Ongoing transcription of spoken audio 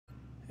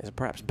Is it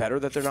perhaps better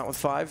that they're not with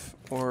 5?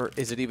 Or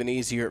is it even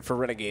easier for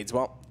Renegades?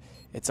 Well,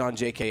 it's on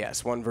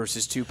JKS. 1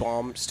 versus 2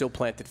 bomb still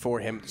planted for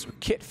him. So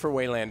kit for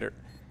Waylander.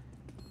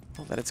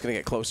 Well, then it's going to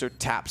get closer.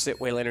 Taps it.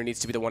 Waylander needs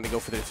to be the one to go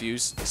for the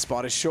defuse. They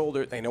spot his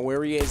shoulder. They know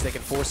where he is. They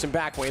can force him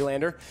back.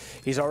 Waylander,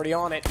 he's already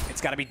on it.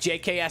 It's got to be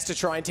JKS to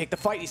try and take the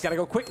fight. He's got to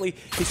go quickly.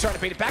 He's trying to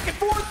bait it back and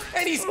forth,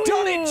 and he's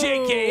done it,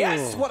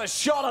 JKS! What a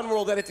shot on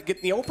World Edit to get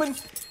in the open,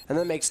 and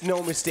then makes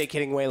no mistake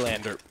hitting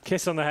Waylander.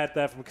 Kiss on the head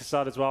there from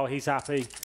Kassad as well. He's happy.